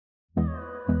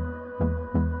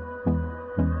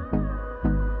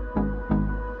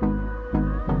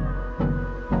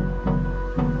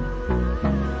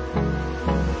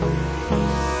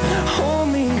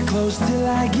close till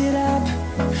I get up.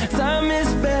 Time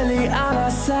is barely on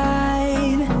our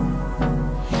side.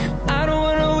 I don't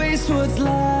wanna waste what's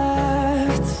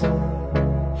left.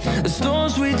 The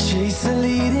storms we chase are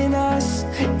leading us,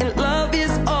 and love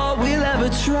is all we'll ever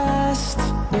trust.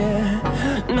 Yeah,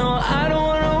 no, I don't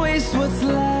wanna waste what's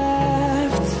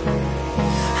left.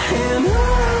 And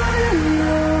on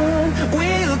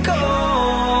we'll go,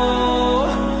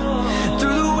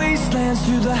 through the wastelands,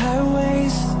 through the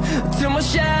highways, till my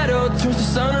shadow turns to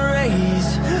sun rays.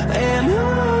 And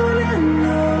on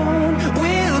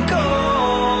we'll go,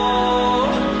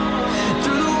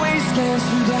 through the wastelands,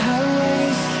 through the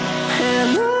highways,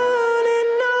 and on we'll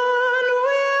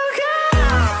go.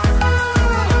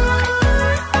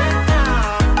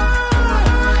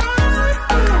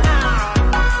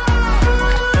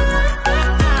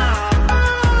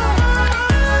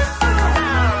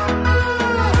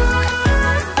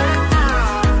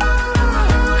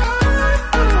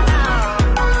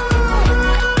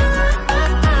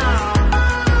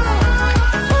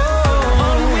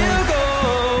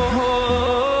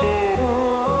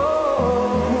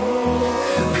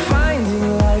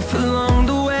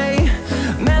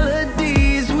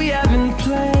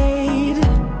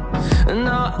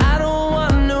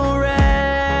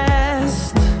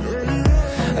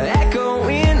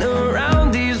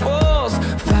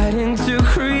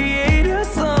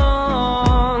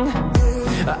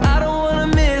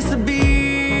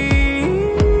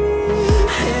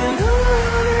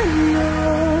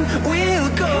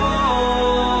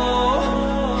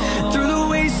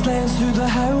 Through the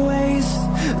highways,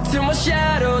 till my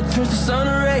shadow turns to sun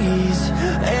rays.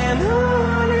 And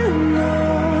on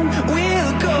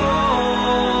we'll go,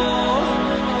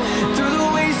 through the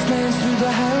wastelands, through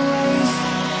the highways,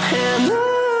 and on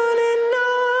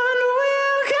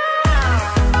we'll go.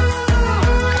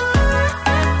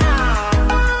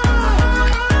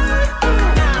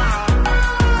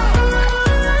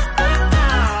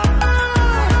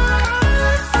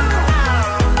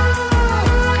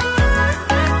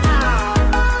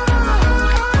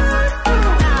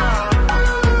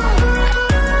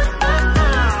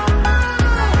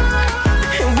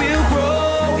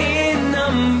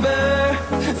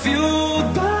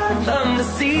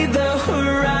 See the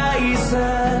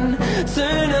horizon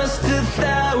turn us to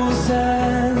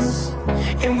thousands,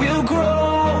 and we'll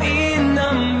grow in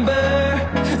number,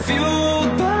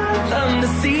 fueled by them to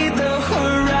see the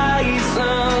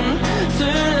horizon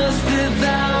turn us to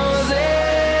thousands.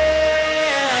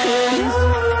 And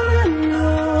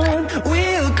on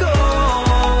we'll go,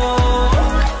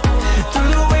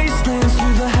 through the wastelands,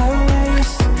 through the highways,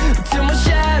 till my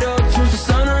shadow turns to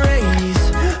sun rays.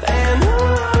 And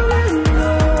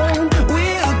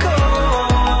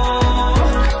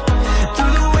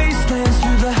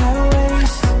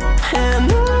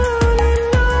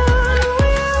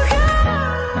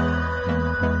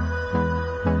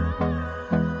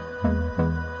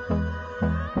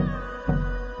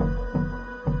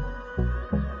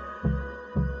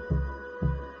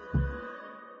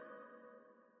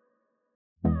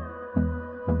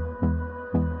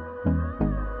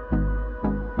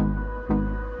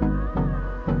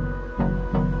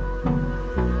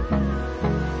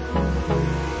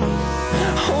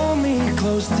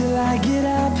close till I get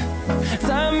up.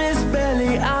 Time is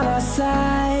barely on our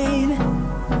side.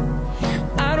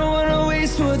 I don't wanna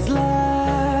waste what's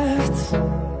left.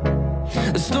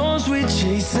 The storms we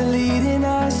chase are leading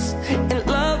us, and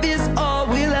love is all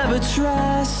we'll ever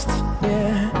trust.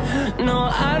 Yeah, no,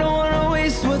 I don't wanna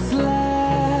waste what's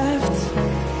left.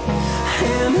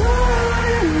 And on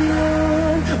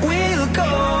we'll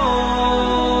go,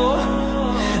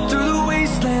 through the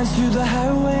wastelands, through the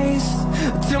highways,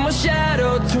 till my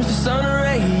shadow turns to sun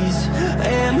rays.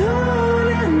 And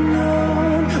on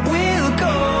we'll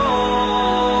go,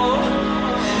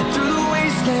 through the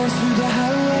wastelands, through the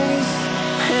highways,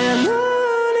 and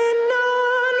on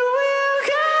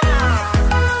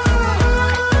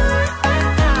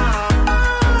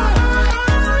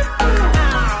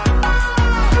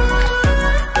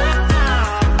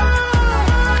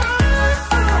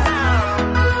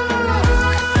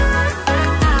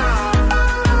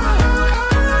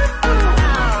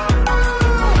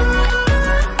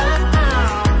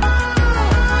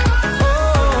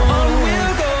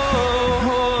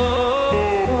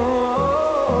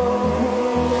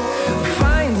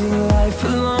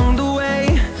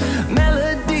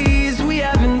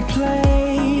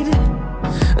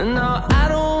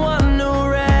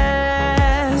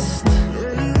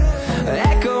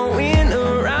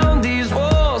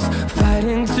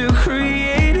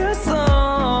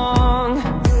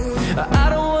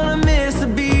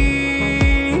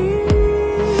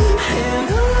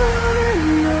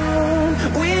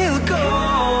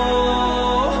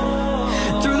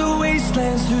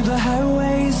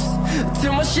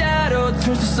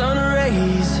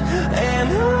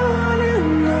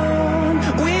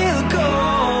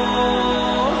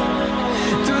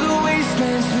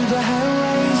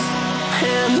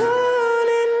and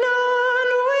on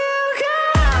we'll go.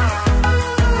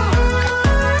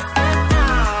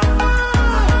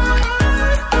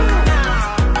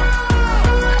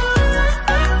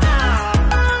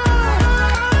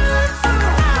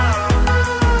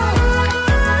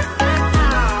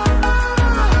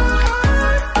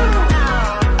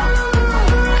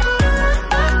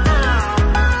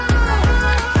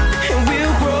 And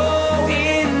we'll grow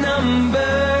in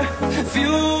number,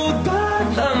 fueled by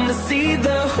them to see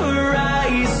the